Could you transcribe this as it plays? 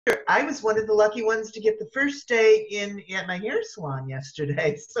I was one of the lucky ones to get the first day in at my hair salon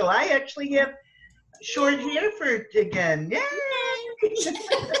yesterday. So I actually have short hair for it again. Yay!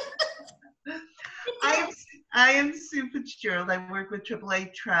 I am Sue Fitzgerald. I work with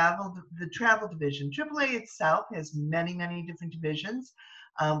AAA Travel, the travel division. AAA itself has many, many different divisions.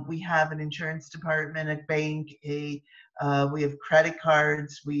 We have an insurance department, a bank, we have credit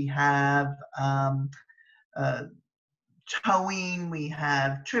cards, we have uh, towing, we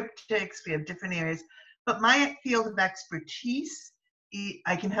have triptychs, we have different areas. But my field of expertise,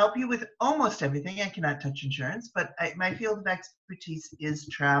 I can help you with almost everything. I cannot touch insurance, but my field of expertise is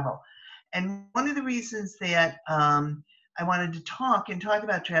travel. And one of the reasons that I wanted to talk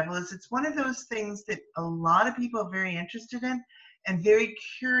about travel is it's one of those things that a lot of people are very interested in and very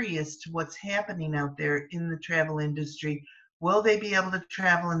curious to what's happening out there in the travel industry. Will they be able to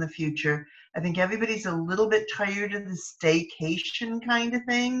travel in the future? I think everybody's a little bit tired of the staycation kind of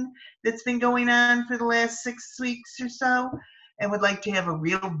thing that's been going on for the last 6 weeks or so and would like to have a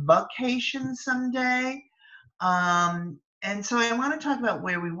real vacation someday. And so I want to talk about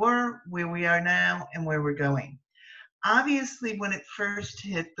where we were, where we are now, and where we're going. Obviously, when it first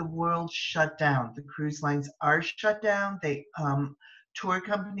hit, the world shut down. The cruise lines are shut down. Tour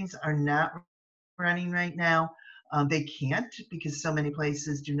companies are not running right now. They can't because so many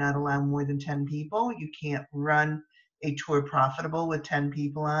places do not allow more than 10 people. You can't run a tour profitable with 10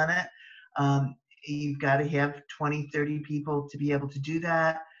 people on it. You've got to have 20, 30 people to be able to do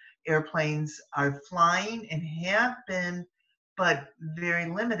that. Airplanes are flying and have been, but very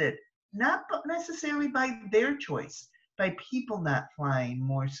limited, not necessarily by their choice, by people not flying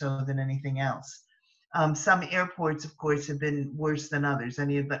more so than anything else. Some airports, of course, have been worse than others.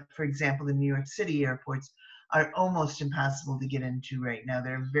 For example, the New York City airports are almost impossible to get into right now.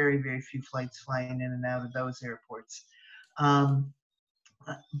 There are very, very few flights flying in and out of those airports.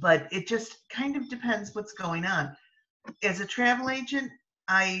 But it just kind of depends what's going on. As a travel agent,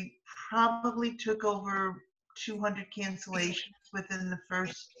 I probably took over 200 cancellations within the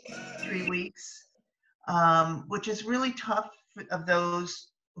first 3 weeks, which is really tough of those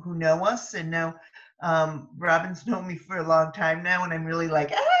who know us and know Robin's known me for a long time now, and I'm really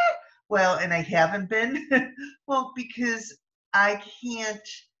like, well, and I haven't been. Well, because I can't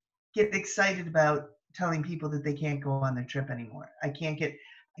get excited about telling people that they can't go on their trip anymore. I can't get,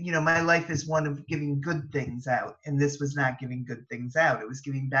 my life is one of giving good things out, and this was not giving good things out. It was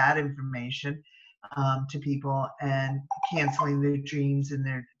giving bad information to people and canceling their dreams and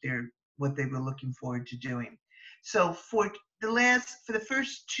their what they were looking forward to doing. So for the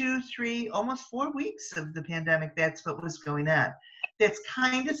first 2, 3, almost 4 weeks of the pandemic, that's what was going on. That's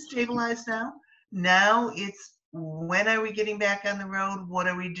kind of stabilized now. Now it's, when are we getting back on the road? What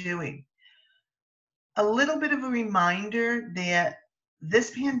are we doing? A little bit of a reminder that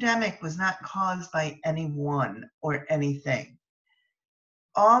this pandemic was not caused by anyone or anything.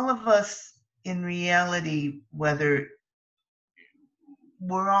 All of us, in reality, we're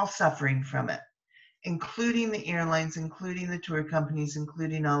all suffering from it, including the airlines, including the tour companies,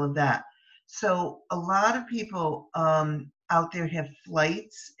 including all of that. So a lot of people out there have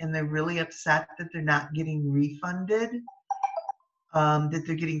flights and they're really upset that they're not getting refunded, that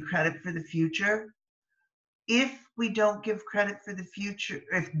they're getting credit for the future. If we don't give credit for the future,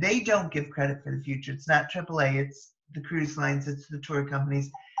 if they don't give credit for the future, it's not AAA, it's the cruise lines, it's the tour companies.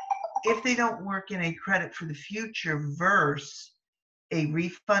 If they don't work in a credit for the future versus a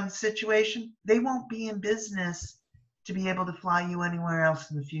refund situation, they won't be in business to be able to fly you anywhere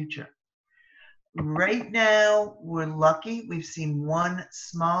else in the future. Right now, we're lucky. We've seen one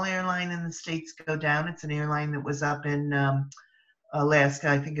small airline in the States go down. It's an airline that was up in Alaska.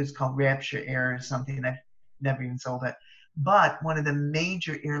 I think it was called Rapture Air or something. I've never even sold it. But one of the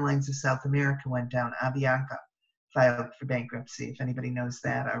major airlines of South America went down. Avianca filed for bankruptcy, if anybody knows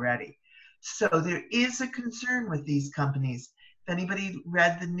that already. So there is a concern with these companies. If anybody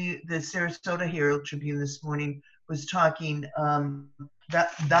read the Sarasota Herald Tribune this morning, was talking,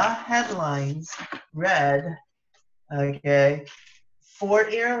 the headlines read, okay, 4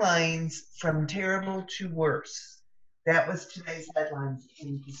 airlines from terrible to worse. That was today's headlines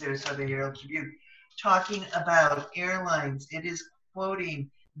in the Sarasota Herald Tribune, talking about airlines. It is quoting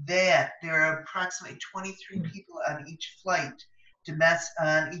that there are approximately 23 people on each flight,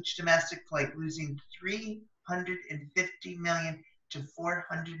 on each domestic flight, losing $350 million to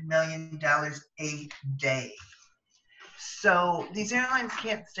 $400 million a day. So these airlines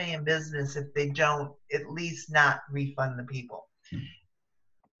can't stay in business if they don't at least not refund the people.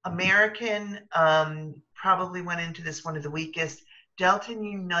 American probably went into this one of the weakest. Delta and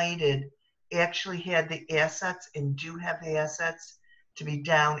United actually had the assets and do have the assets to be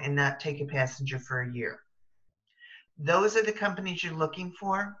down and not take a passenger for a year. Those are the companies you're looking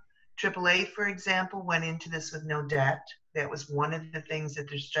for. AAA, for example, went into this with no debt. That was one of the things that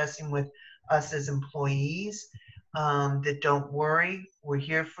they're stressing with us as employees, that don't worry, we're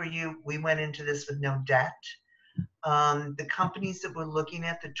here for you. We went into this with no debt. The companies that we're looking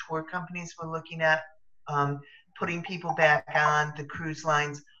at, the tour companies we're looking at, putting people back on, the cruise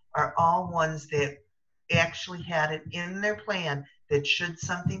lines, are all ones that actually had it in their plan that should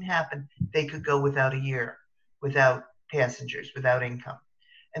something happen, they could go without a year, without passengers, without income.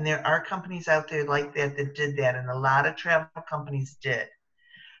 And there are companies out there like that that did that, and a lot of travel companies did.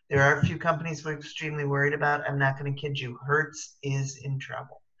 There are a few companies we're extremely worried about. I'm not going to kid you. Hertz is in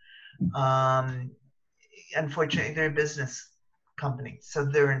trouble. Unfortunately, they're a business company, so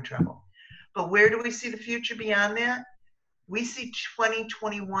they're in trouble. But where do we see the future beyond that? We see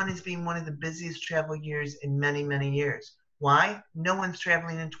 2021 as being one of the busiest travel years in many, many years. Why? No one's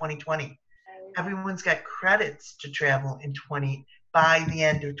traveling in 2020. Everyone's got credits to travel in by the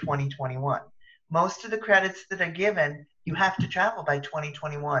end of 2021. Most of the credits that are given, you have to travel by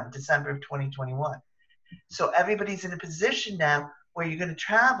 2021, December of 2021. So everybody's in a position now where you're going to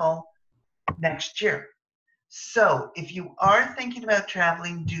travel next year. So if you are thinking about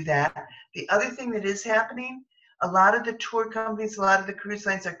traveling, do that. The other thing that is happening, a lot of the tour companies, a lot of the cruise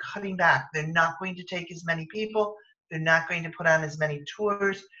lines are cutting back. They're not going to take as many people. They're not going to put on as many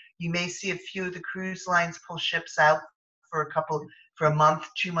tours. You may see a few of the cruise lines pull ships out for a month,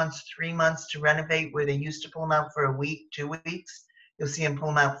 2 months, 3 months to renovate, where they used to pull them out for a week, 2 weeks. You'll see them pull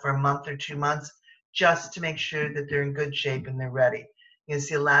them out for a month or 2 months just to make sure that they're in good shape and they're ready. You're going to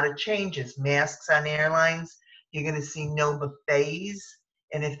see a lot of changes. Masks on airlines. You're going to see no buffets.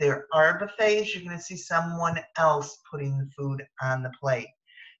 And if there are buffets, you're going to see someone else putting the food on the plate.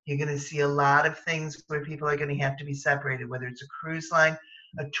 You're going to see a lot of things where people are going to have to be separated, whether it's a cruise line,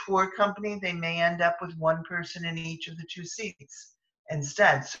 a tour company, they may end up with one person in each of the 2 seats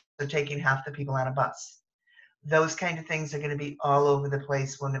instead, so taking half the people on a bus. Those kind of things are going to be all over the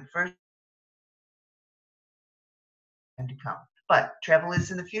place when it first to come. But travel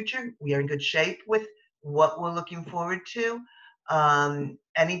is in the future. We are in good shape with what we're looking forward to.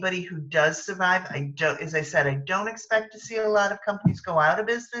 Anybody who does survive, as I said, I don't expect to see a lot of companies go out of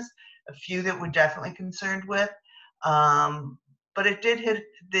business. A few that we're definitely concerned with. But it did hit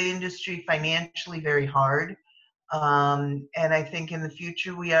the industry financially very hard. And I think in the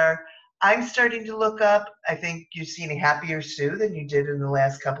future I'm starting to look up. I think you've seen a happier Sue than you did in the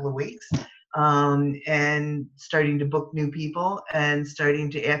last couple of weeks. And starting to book new people and starting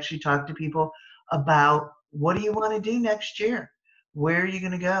to actually talk to people about, what do you want to do next year? Where are you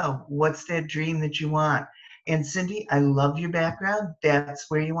going to go? What's that dream that you want? And Cindy, I love your background. That's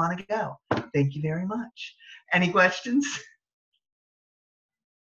where you want to go. Thank you very much. Any questions?